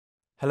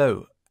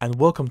Hello and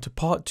welcome to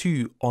part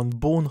 2 on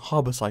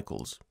Born-Haber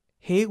cycles.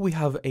 Here we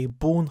have a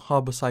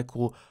Born-Haber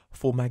cycle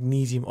for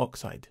magnesium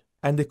oxide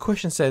and the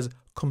question says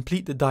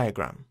complete the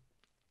diagram.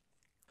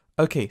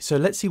 Okay, so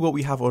let's see what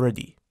we have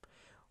already.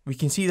 We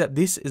can see that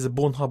this is a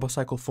Born-Haber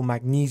cycle for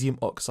magnesium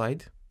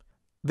oxide.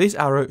 This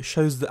arrow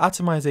shows the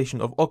atomization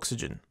of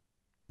oxygen.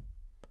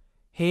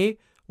 Here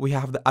we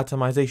have the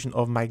atomization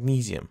of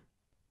magnesium.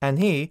 And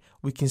here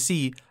we can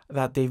see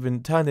that they've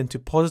been turned into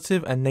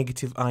positive and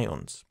negative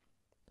ions,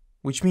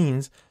 which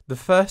means the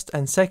first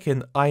and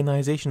second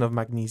ionization of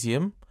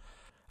magnesium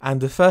and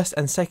the first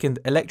and second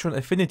electron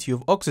affinity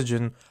of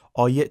oxygen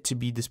are yet to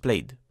be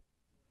displayed.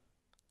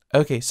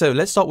 Okay, so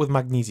let's start with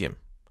magnesium.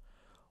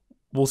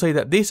 We'll say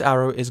that this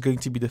arrow is going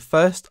to be the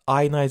first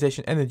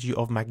ionization energy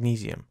of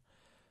magnesium,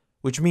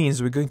 which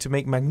means we're going to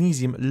make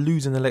magnesium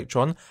lose an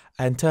electron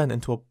and turn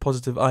into a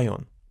positive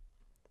ion.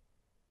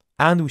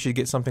 And we should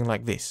get something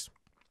like this.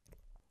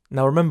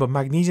 Now remember,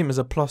 magnesium is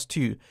a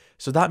 +2,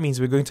 so that means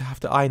we're going to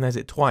have to ionize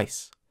it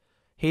twice.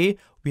 Here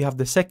we have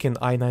the second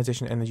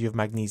ionization energy of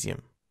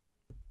magnesium.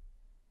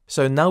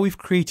 So now we've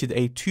created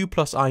a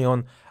 2+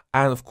 ion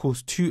and of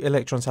course 2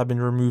 electrons have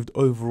been removed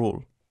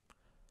overall.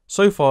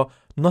 So far,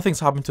 nothing's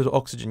happened to the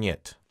oxygen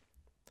yet.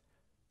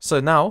 So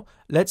now,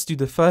 let's do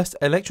the first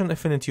electron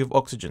affinity of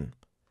oxygen.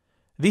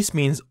 This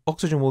means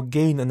oxygen will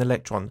gain an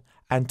electron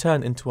and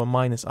turn into a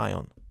minus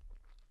ion.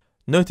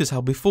 Notice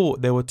how before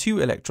there were 2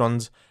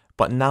 electrons,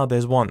 but now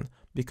there's 1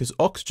 because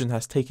oxygen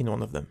has taken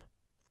one of them.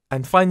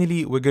 And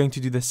finally, we're going to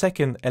do the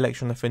second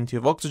electron affinity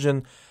of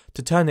oxygen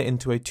to turn it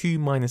into a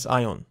 2-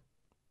 ion.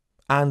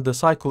 And the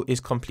cycle is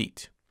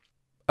complete.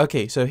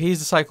 Okay, so here's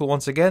the cycle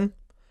once again,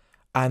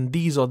 and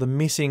these are the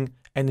missing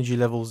energy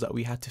levels that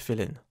we had to fill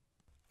in.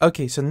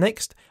 Okay, so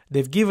next,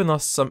 they've given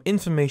us some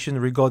information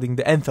regarding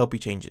the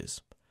enthalpy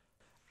changes.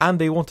 And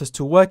they want us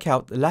to work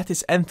out the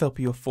lattice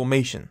enthalpy of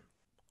formation.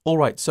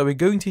 Alright, so we're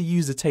going to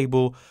use the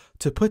table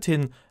to put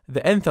in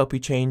the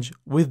enthalpy change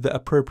with the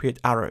appropriate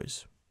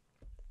arrows.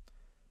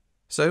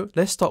 So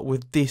let's start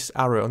with this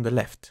arrow on the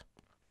left.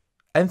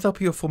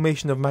 Enthalpy of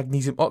formation of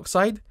magnesium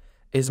oxide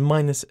is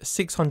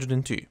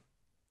 -602.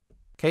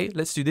 Okay,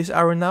 let's do this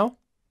arrow now.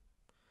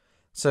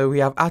 So we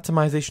have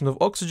atomization of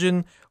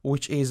oxygen,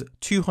 which is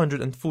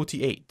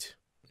 248.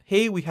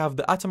 Here we have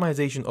the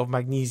atomization of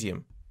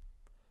magnesium,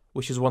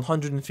 which is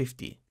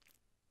 150.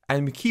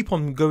 And we keep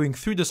on going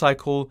through the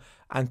cycle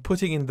and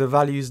putting in the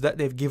values that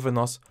they've given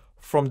us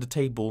from the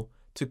table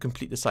to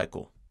complete the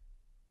cycle.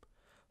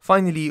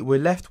 Finally, we're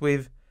left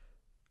with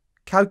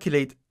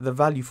calculate the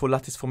value for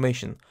lattice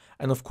formation.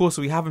 And of course,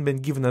 we haven't been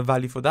given a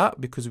value for that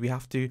because we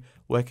have to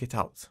work it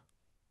out.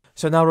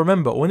 So now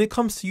remember, when it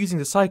comes to using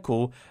the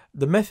cycle,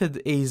 the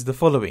method is the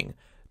following.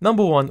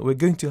 Number 1, we're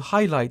going to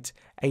highlight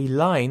a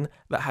line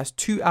that has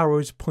 2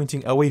 arrows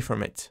pointing away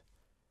from it.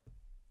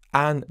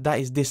 And that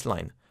is this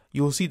line.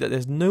 You'll see that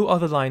there's no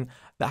other line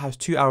that has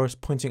 2 arrows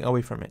pointing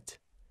away from it.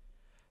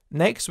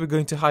 Next, we're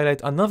going to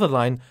highlight another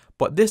line,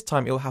 but this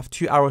time it'll have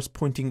 2 arrows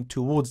pointing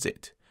towards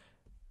it.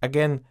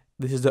 Again,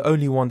 this is the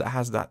only one that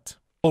has that.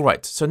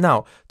 Alright, so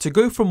now, to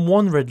go from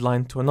one red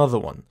line to another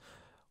one,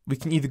 we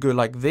can either go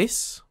like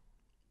this,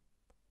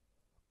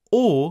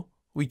 or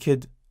we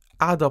could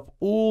add up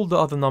all the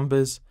other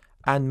numbers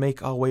and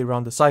make our way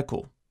around the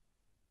cycle.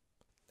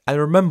 And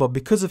remember,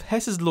 because of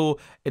Hess's law,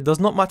 it does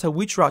not matter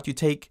which route you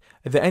take,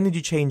 the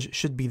energy change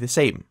should be the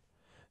same.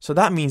 So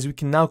that means we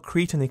can now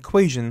create an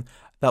equation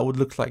that would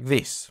look like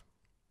this.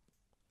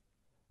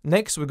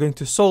 Next, we're going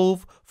to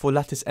solve for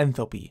lattice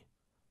enthalpy.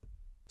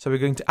 So we're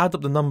going to add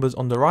up the numbers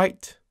on the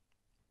right,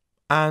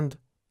 and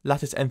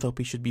lattice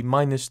enthalpy should be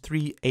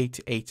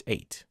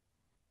 -3888.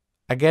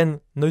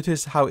 Again,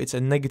 notice how it's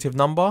a negative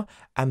number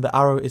and the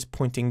arrow is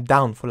pointing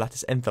down for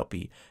lattice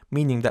enthalpy,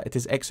 meaning that it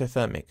is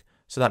exothermic.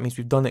 So that means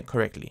we've done it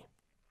correctly.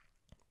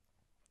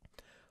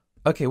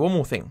 Okay, one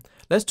more thing.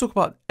 Let's talk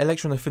about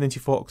electron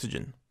affinity for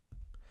oxygen.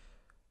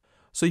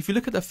 So if you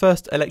look at the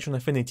first electron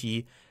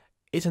affinity,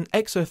 it's an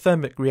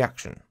exothermic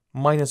reaction,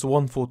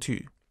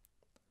 -142.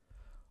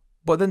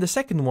 But then the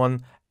second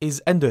one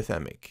is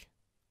endothermic.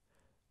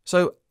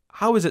 So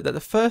how is it that the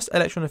first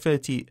electron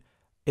affinity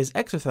is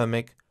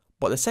exothermic,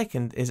 but the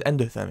second is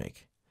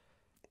endothermic?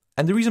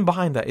 And the reason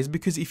behind that is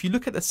because if you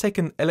look at the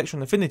second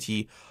electron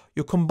affinity,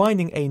 you're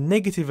combining a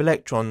negative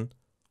electron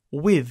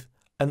with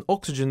an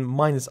oxygen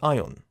minus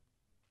ion.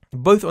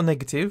 Both are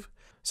negative,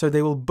 so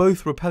they will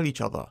both repel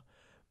each other,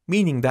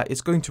 meaning that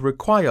it's going to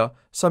require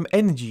some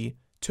energy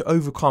to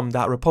overcome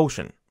that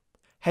repulsion.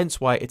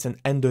 Hence why it's an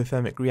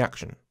endothermic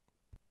reaction.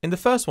 In the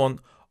first one,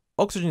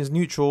 oxygen is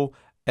neutral,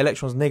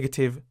 electrons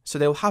negative, so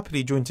they'll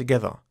happily join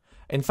together.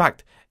 In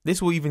fact,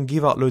 this will even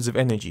give out loads of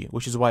energy,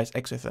 which is why it's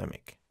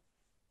exothermic.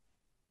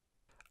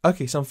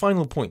 Okay, some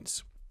final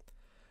points.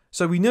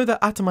 So we know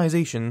that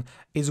atomization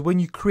is when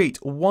you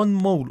create 1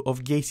 mole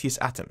of gaseous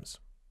atoms.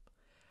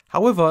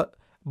 However,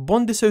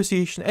 bond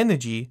dissociation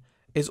energy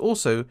is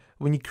also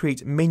when you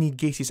create many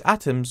gaseous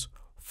atoms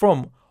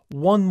from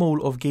 1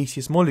 mole of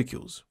gaseous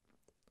molecules.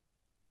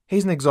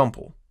 Here's an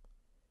example.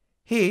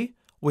 Here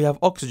we have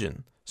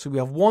oxygen, So we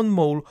have 1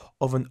 mole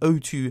of an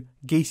O2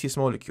 gaseous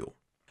molecule.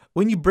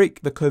 When you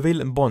break the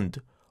covalent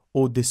bond,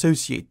 or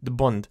dissociate the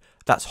bond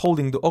that's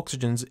holding the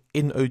oxygens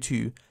in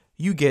O2,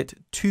 you get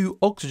 2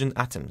 oxygen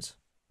atoms.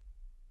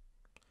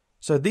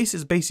 So this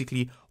is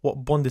basically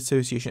what bond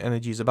dissociation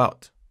energy is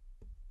about.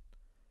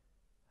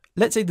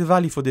 Let's say the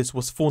value for this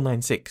was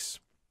 496.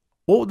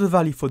 What would the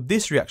value for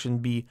this reaction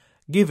be,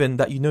 given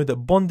that you know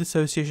that bond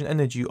dissociation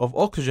energy of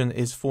oxygen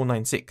is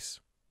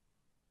 496?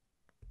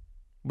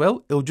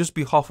 Well, it'll just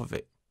be half of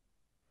it.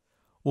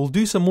 We'll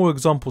do some more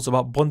examples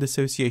about bond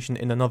dissociation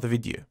in another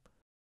video.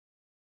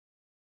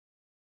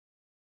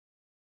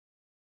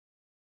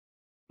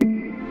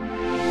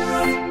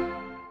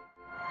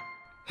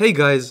 Hey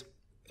guys,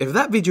 if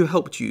that video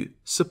helped you,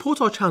 support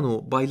our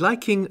channel by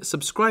liking,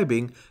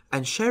 subscribing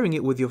and sharing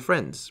it with your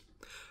friends.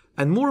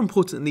 And more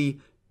importantly,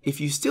 if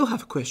you still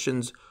have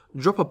questions,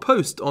 drop a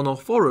post on our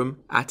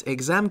forum at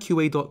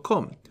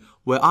ExamQA.com,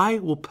 where I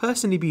will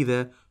personally be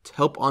there to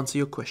help answer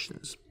your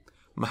questions.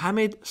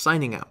 Mohammed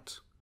signing out.